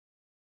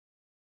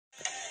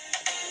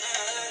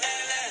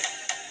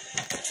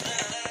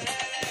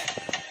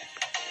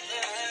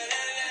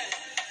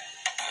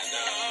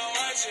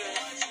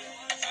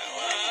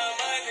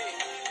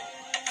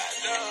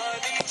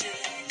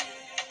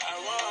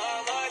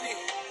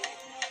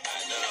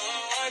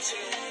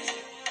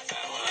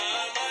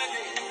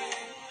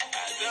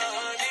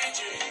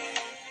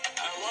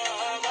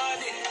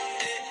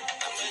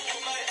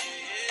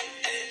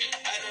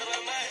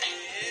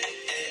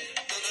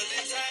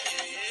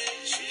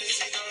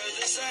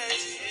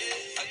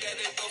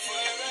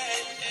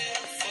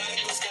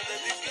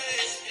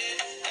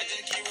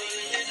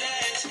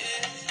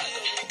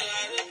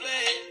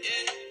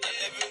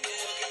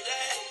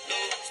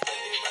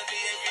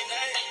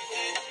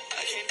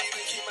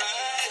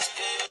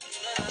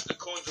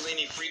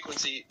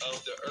Frequency of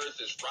the Earth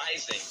is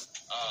rising.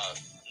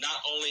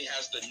 Not only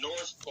has the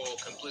North Pole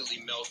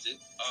completely melted,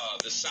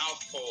 the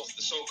South Pole,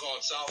 the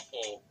so-called South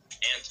Pole,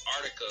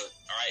 Antarctica,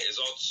 all right, is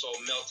also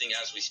melting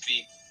as we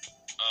speak,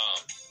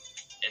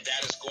 and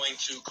that is going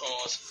to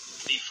cause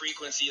the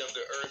frequency of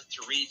the Earth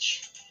to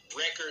reach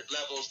record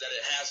levels that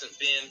it hasn't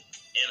been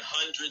in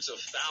hundreds of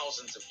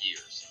thousands of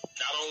years.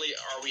 Not only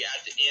are we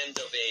at the end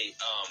of a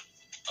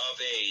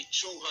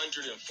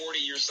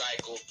 240-year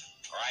cycle,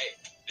 all right,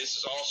 this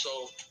is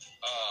also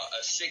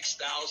a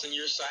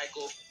 6,000-year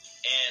cycle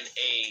and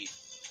a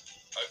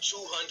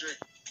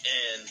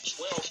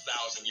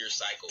 212,000-year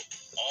cycle,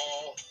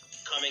 all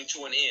coming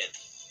to an end.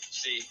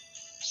 See,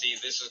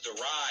 this is the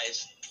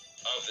rise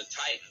of the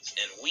Titans,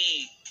 and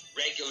we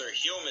regular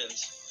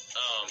humans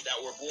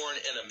that were born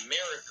in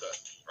America,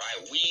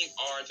 right? We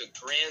are the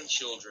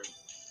grandchildren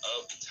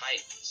of the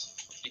Titans,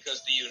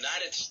 because the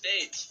United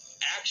States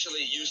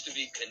actually used to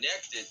be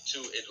connected to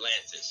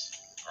Atlantis,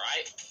 all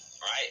right?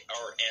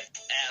 Or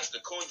as the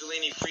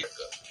Kundalini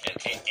Frequency and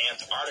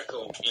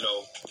Antarctica,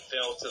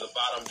 fell to the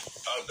bottom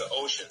of the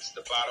oceans,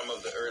 the bottom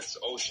of the Earth's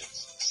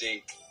oceans.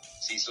 See,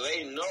 so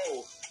they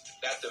know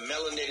that the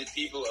melanated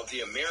people of the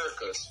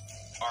Americas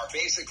are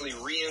basically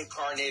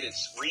reincarnated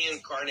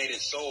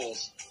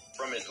souls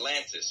from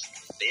Atlantis.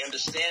 They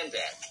understand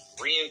that.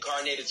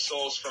 Reincarnated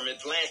souls from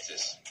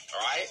Atlantis, all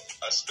right?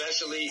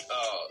 Especially,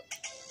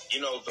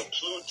 the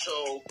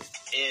Pluto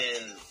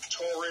in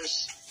Taurus,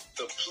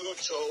 the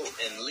Pluto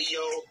in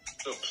Leo,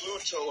 the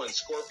Pluto in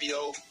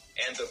Scorpio,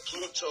 and the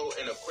Pluto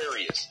in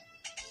Aquarius.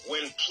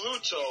 When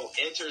Pluto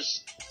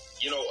enters,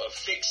 a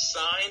fixed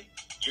sign,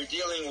 you're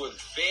dealing with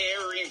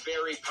very,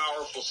 very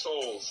powerful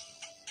souls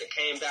that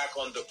came back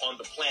on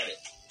the planet.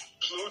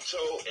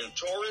 Pluto in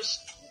Taurus,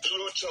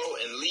 Pluto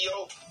in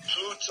Leo,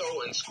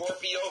 Pluto in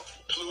Scorpio,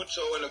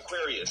 Pluto in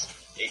Aquarius.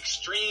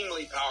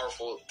 Extremely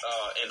powerful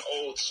and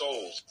old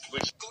souls.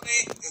 Which is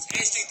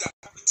actually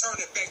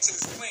returning back to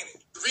this planet.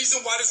 The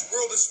reason why this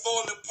world is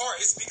falling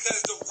apart is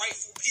because the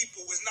rightful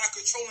people is not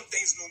controlling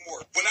things no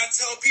more. When I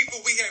tell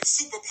people we have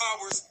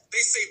superpowers,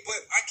 they say,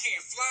 but I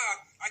can't fly,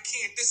 I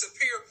can't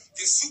disappear.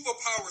 Your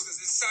superpowers is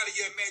inside of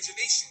your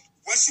imagination.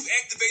 Once you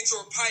activate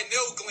your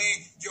pineal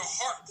gland, your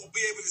heart will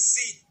be able to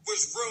see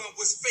what's real and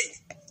what's fake.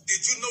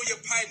 Did you know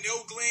your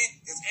pineal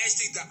gland is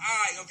actually the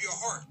eye of your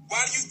heart?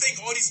 Why do you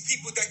think all these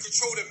people that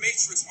control the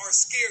Matrix are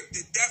scared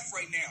to death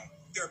right now?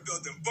 They're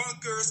building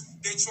bunkers.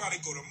 They're trying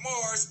to go to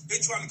Mars. They're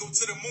trying to go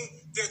to the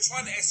moon. They're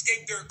trying to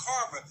escape their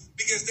karma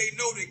because they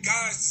know that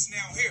God is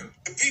now here.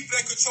 The people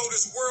that control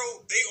this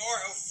world, they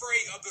are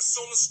afraid of the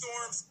solar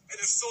storms and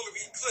the solar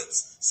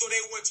eclipse. So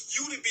they want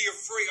you to be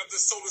afraid of the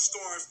solar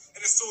storms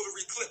and the solar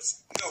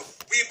eclipse. No,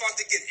 we about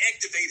to get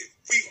activated.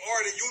 We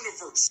are the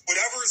universe.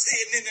 Whatever is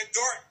hidden in the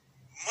dark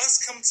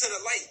must come to the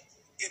light.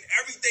 And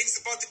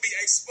everything's about to be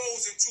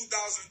exposed in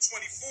 2024.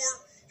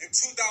 In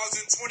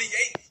 2028,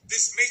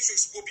 this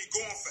matrix will be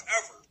gone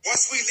forever.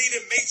 Once we leave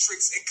the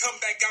matrix and come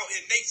back out in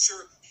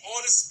nature,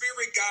 all the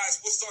spirit guides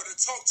will start to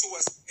talk to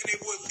us and they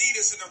will lead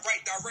us in the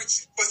right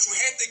direction. But you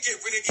have to get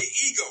rid of your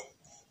ego.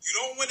 You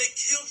don't want to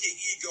kill your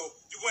ego.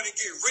 You want to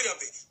get rid of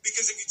it.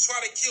 Because if you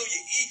try to kill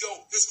your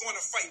ego, it's going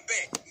to fight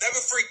back.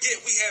 Never forget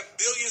we have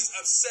billions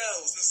of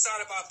cells inside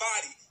of our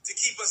body to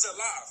keep us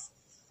alive.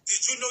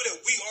 Did you know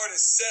that we are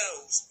the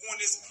cells on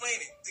this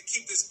planet to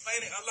keep this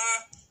planet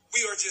alive?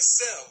 We are just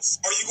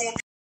cells. Are you going to be